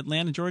to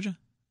Atlanta, Georgia?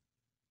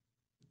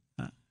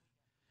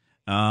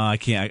 I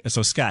can't.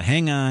 So Scott,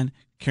 hang on.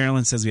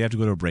 Carolyn says we have to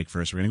go to a break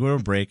first. We're going to go to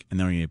a break, and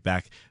then we're going to get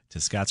back to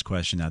Scott's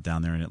question out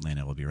down there in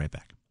Atlanta. We'll be right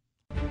back.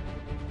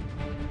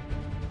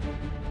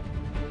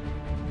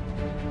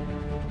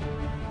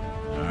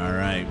 All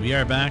right, we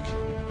are back.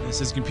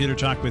 This is Computer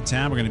Talk with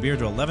Tab. We're going to be here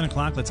till 11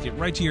 o'clock. Let's get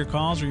right to your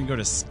calls. We're going to go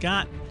to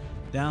Scott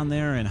down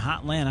there in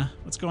Hotlanta.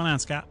 What's going on,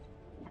 Scott?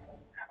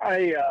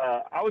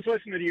 I was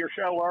listening to your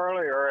show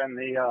earlier, and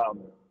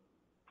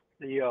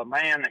the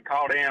man that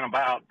called in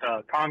about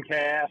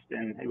Comcast,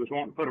 and he was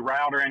wanting to put a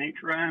router in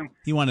each room.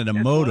 He wanted a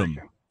modem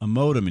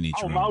in each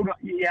room. Modem.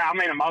 Yeah, I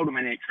mean a modem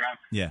in each room.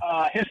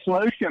 Yeah. His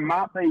solution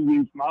might be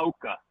use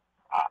Mocha.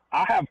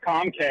 I have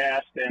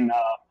Comcast, and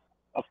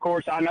of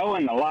course, I know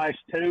in the last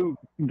two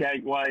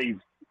gateways,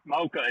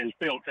 Mocha is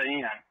built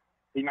in.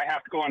 You may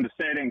have to go into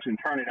settings and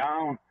turn it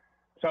on.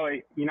 So,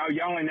 you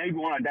only need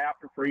one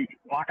adapter for each.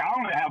 Like, I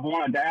only have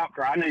one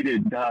adapter. I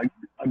needed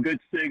a good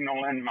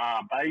signal in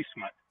my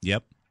basement.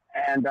 Yep.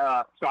 And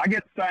so I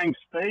get the same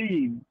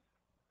speed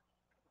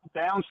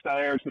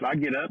downstairs that I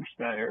get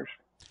upstairs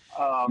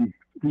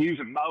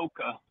using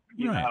Mocha,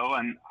 you know.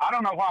 And I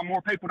don't know why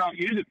more people don't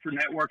use it for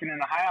networking in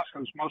the house,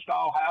 because most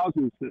all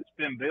houses that's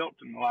been built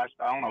in the last,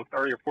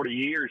 30 or 40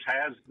 years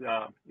has,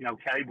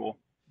 cable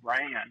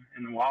ran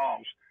in the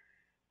walls.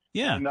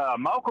 Yeah. And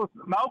Mocha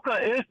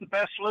is the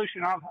best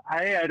solution I've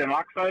had. And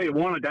like I say,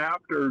 one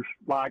adapter's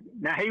like,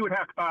 now he would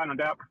have to buy an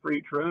adapter for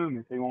each room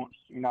if he wants,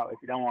 if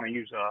you don't want to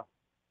use a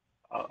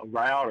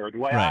router. The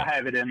way I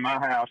have it in my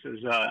house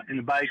is in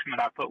the basement,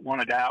 I put one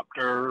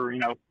adapter,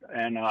 and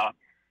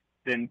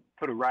then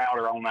put a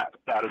router on that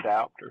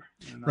adapter.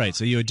 And, right.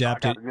 So you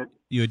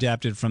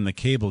adapted from the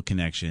cable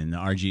connection, the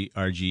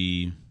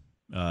RG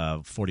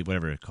 40,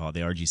 whatever it's called,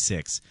 the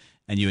RG6,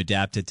 and you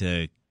adapted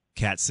to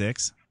Cat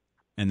 6.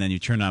 And then you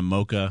turn on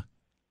Mocha,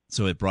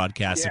 so it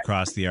broadcasts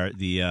across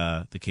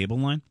the cable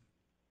line.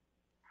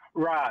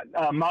 Right,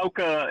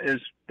 Mocha is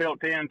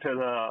built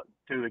into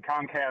the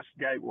Comcast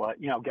gateway,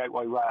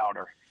 gateway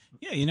router.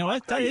 Yeah, you know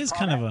what? That is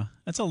kind of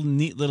that's a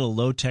neat little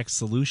low tech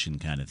solution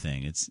kind of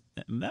thing.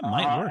 That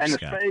might work, and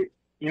Scott.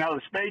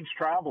 The speeds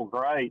travel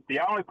great.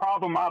 The only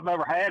problem I've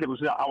ever had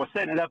was I was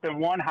setting it up in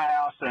one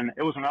house, and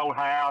it was an old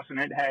house, and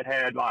it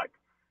had like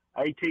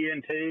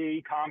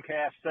AT&T,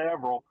 Comcast,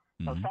 several.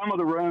 So some of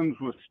the rooms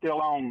was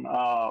still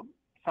on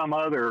some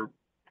other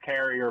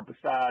carrier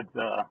besides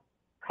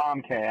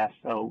Comcast.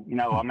 So,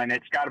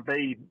 it's got to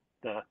be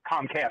the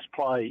Comcast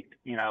plate,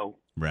 you know.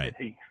 Right.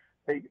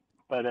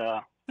 But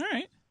all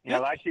right. You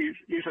know, that's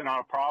usually not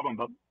a problem.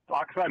 But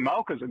like I say,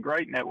 Mocha's a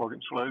great networking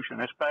solution.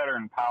 It's better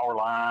than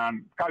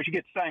Powerline because you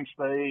get the same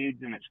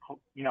speeds and it's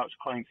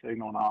clean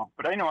signal and all.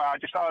 But anyway, I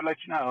just thought I'd let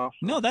you know.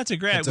 So. No, that's a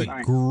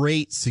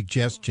great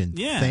suggestion.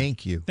 Yeah.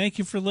 Thank you. Thank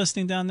you for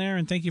listening down there,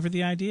 and thank you for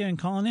the idea and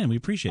calling in. We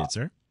appreciate it,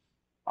 sir.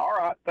 All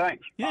right.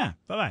 Thanks. Yeah.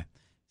 Bye-bye.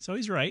 So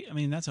he's right. I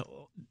mean,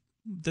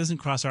 doesn't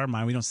cross our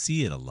mind. We don't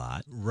see it a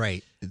lot.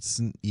 Right.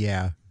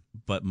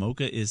 But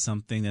Mocha is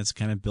something that's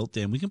kind of built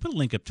in. We can put a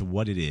link up to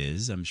what it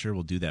is. I'm sure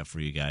we'll do that for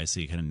you guys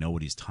so you kind of know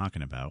what he's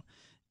talking about.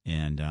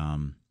 And,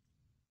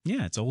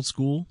 yeah, it's old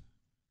school.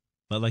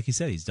 But like he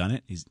said, he's done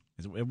it. It's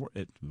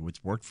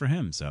worked for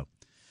him. So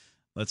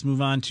let's move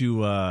on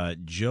to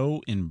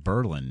Joe in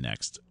Berlin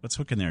next. Let's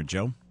hook in there,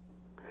 Joe.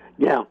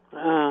 Yeah.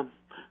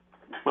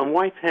 My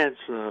wife has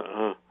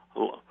an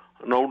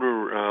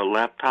older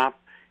laptop,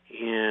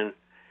 and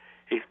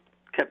it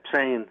kept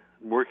saying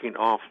working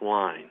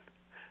offline.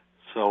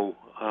 So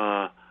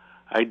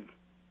I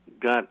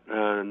got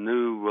a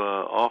new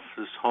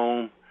Office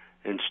Home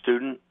and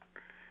Student,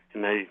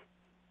 and I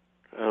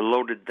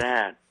loaded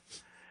that.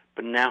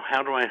 But now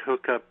how do I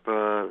hook up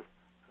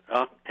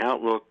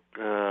Outlook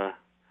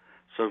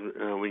so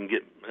we can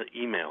get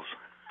emails?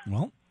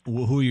 Well,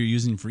 who are you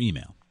using for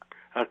email?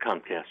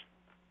 Comcast.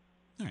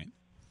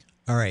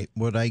 All right.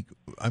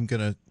 I'm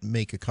going to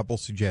make a couple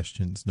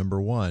suggestions. Number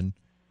one,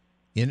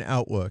 in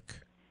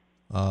Outlook,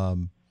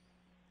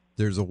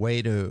 there is a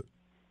way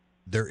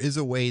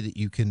that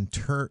you can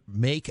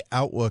make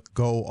Outlook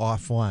go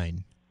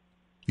offline.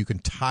 You can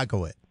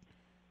toggle it.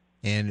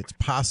 And it's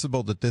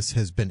possible that this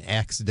has been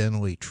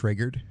accidentally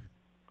triggered.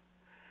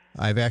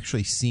 I've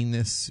actually seen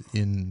this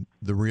in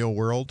the real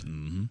world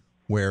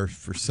where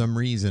for some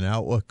reason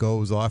Outlook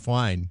goes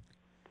offline.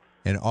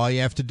 And all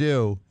you have to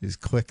do is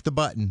click the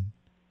button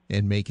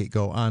and make it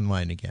go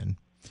online again.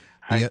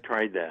 I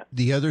tried that.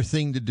 The other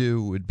thing to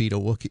do would be to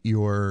look at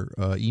your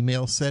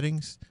email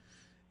settings.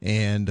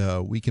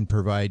 And we can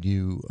provide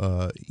you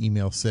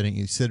email setting.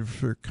 You said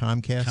for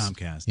Comcast?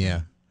 Comcast.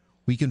 Yeah.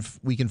 We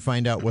can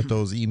find out what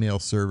those email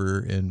server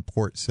and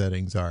port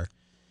settings are.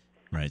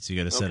 Right. So you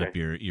got to set up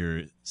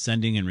your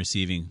sending and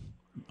receiving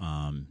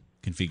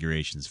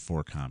configurations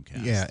for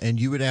Comcast. Yeah, and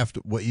you would have to.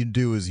 What you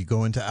do is you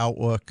go into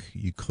Outlook,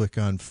 you click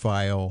on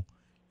File,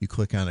 you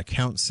click on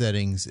Account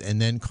Settings,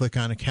 and then click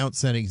on Account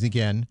Settings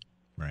again.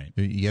 Right.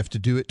 You have to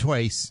do it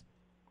twice.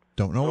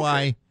 Don't know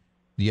why.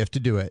 You have to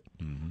do it.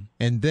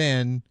 And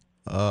then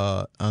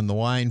on the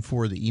line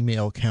for the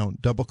email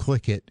account, double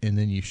click it, and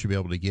then you should be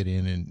able to get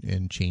in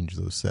and change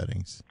those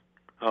settings.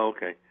 Oh,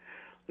 okay.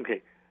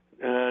 Okay.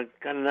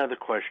 Got another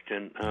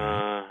question.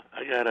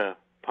 I got a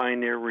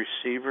Pioneer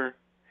receiver.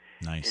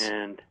 Nice.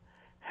 And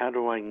how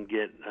do I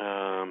get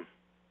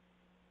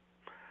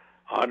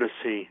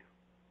Odyssey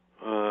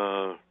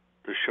to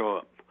show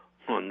up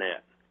on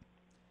that?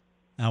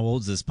 How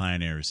old is this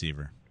Pioneer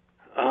receiver?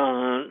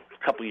 A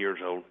couple years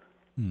old.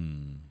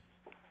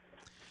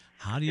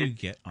 How do you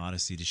get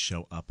Odyssey to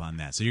show up on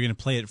that? So you're going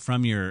to play it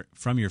from your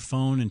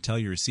phone and tell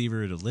your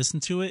receiver to listen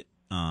to it?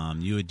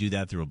 You would do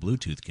that through a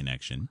Bluetooth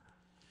connection.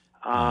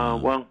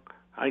 Well,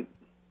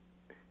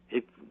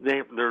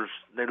 they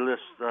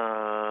list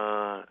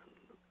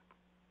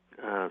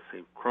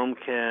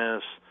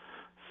Chromecast,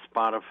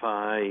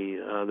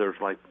 Spotify. There's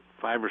like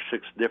 5 or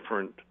 6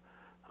 different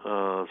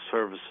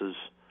services,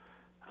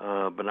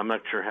 but I'm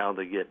not sure how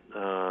they get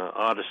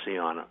Odyssey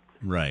on it.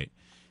 Right.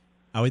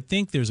 I would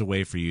think there's a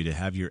way for you to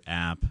have your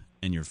app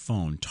and your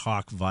phone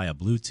talk via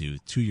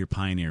Bluetooth to your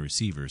Pioneer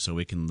receiver so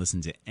it can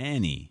listen to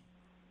any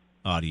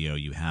audio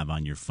you have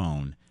on your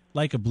phone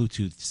like a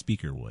Bluetooth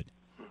speaker would,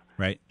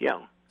 right? Yeah.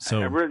 So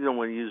I really don't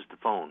want to use the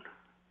phone.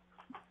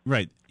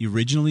 Right. You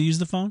originally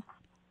used the phone?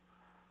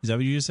 Is that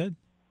what you just said?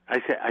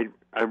 I said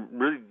I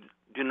really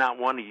do not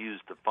want to use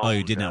the phone. Oh,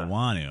 you did not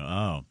want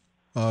to.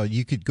 Oh.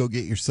 You could go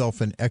get yourself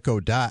an Echo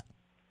Dot,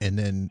 and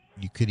then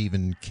you could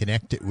even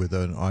connect it with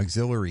an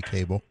auxiliary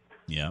cable.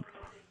 Yep.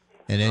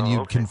 And then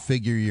you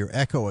configure your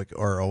Echo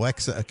or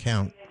Alexa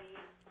account.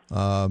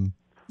 And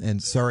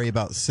sorry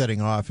about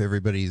setting off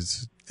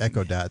everybody's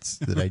Echo Dots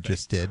that I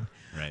just did.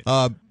 Right.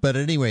 But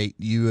anyway,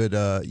 you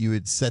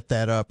would set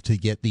that up to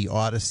get the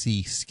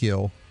Odyssey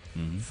skill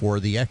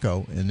for the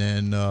Echo, and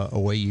then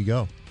away you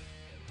go.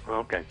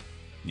 Okay.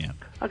 Yeah.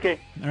 Okay.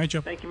 All right, Joe.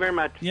 Thank you very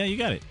much. Yeah, you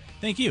got it.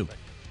 Thank you.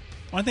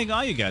 I want to thank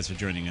all you guys for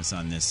joining us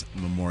on this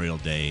Memorial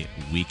Day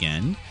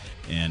weekend,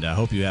 and I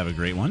hope you have a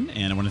great one.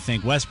 And I want to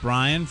thank Wes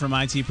Bryan from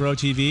IT Pro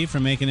TV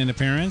for making an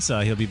appearance.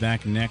 He'll be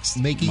back next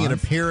Making month. an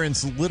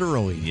appearance,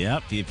 literally.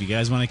 Yep. If you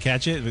guys want to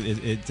catch it,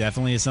 it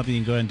definitely is something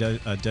you can go on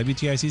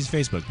WTIC's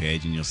Facebook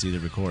page, and you'll see the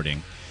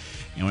recording.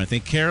 And I want to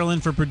thank Carolyn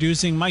for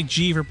producing, Mike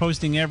G for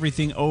posting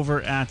everything over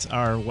at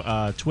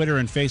our Twitter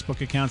and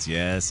Facebook accounts.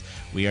 Yes,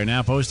 we are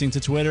now posting to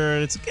Twitter.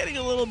 It's getting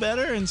a little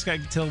better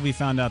until we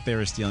found out they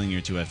were stealing your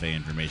 2FA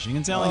information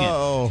and selling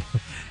it.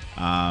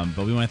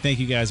 But we want to thank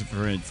you guys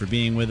for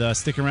being with us.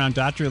 Stick around.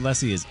 Dr.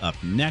 Alessi is up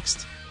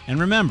next. And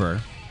remember,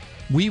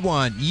 We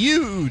want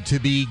you to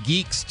be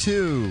geeks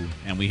too.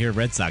 And we hear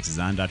Red Sox is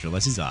on. Dr.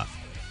 Leslie's off.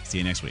 See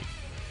you next week.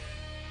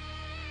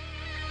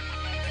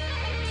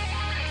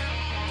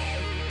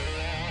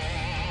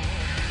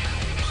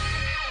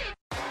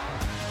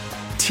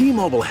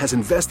 T-Mobile has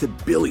invested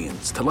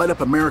billions to light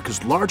up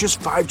America's largest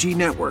 5G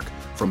network,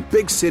 from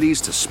big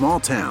cities to small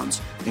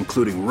towns,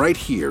 including right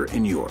here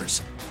in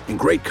yours. And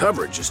great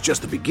coverage is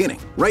just the beginning.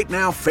 Right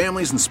now,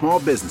 families and small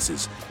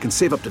businesses can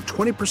save up to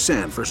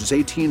 20% versus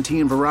AT&T and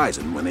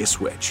Verizon when they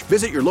switch.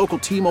 Visit your local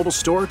T-Mobile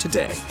store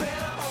today.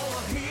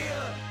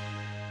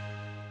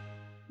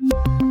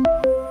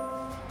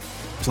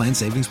 Plan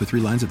savings with 3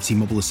 lines of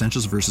T-Mobile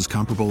Essentials versus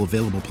comparable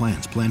available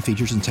plans. Plan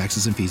features and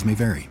taxes and fees may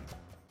vary.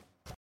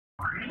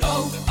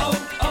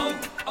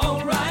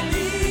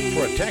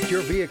 Protect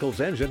your vehicle's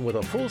engine with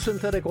a full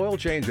synthetic oil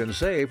change and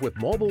save with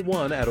Mobil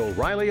 1 at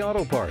O'Reilly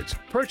Auto Parts.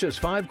 Purchase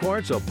 5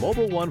 quarts of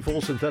Mobil 1 full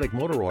synthetic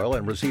motor oil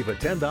and receive a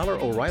 $10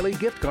 O'Reilly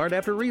gift card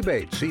after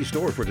rebate. See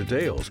store for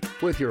details.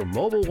 With your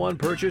Mobil 1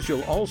 purchase,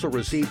 you'll also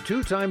receive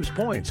 2 times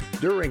points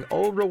during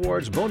O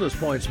Rewards Bonus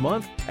Points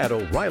Month at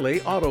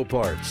O'Reilly Auto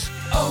Parts.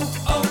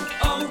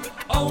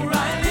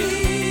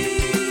 O'Reilly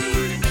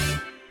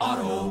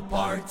Auto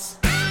Parts.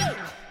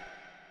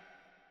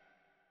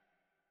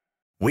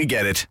 We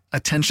get it.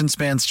 Attention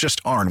spans just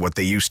aren't what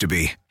they used to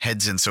be.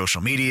 Heads in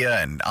social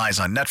media and eyes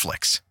on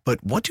Netflix.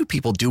 But what do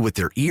people do with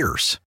their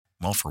ears?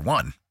 Well, for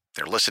one,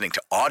 they're listening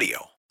to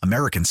audio.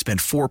 Americans spend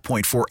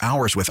 4.4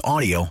 hours with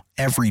audio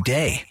every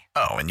day.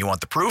 Oh, and you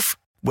want the proof?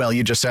 Well,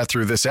 you just sat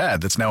through this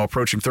ad that's now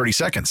approaching 30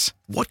 seconds.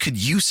 What could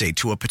you say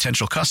to a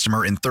potential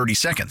customer in 30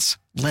 seconds?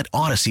 Let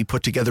Odyssey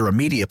put together a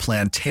media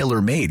plan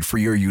tailor-made for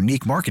your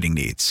unique marketing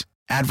needs.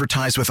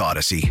 Advertise with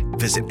Odyssey.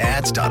 Visit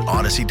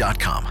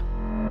ads.odyssey.com.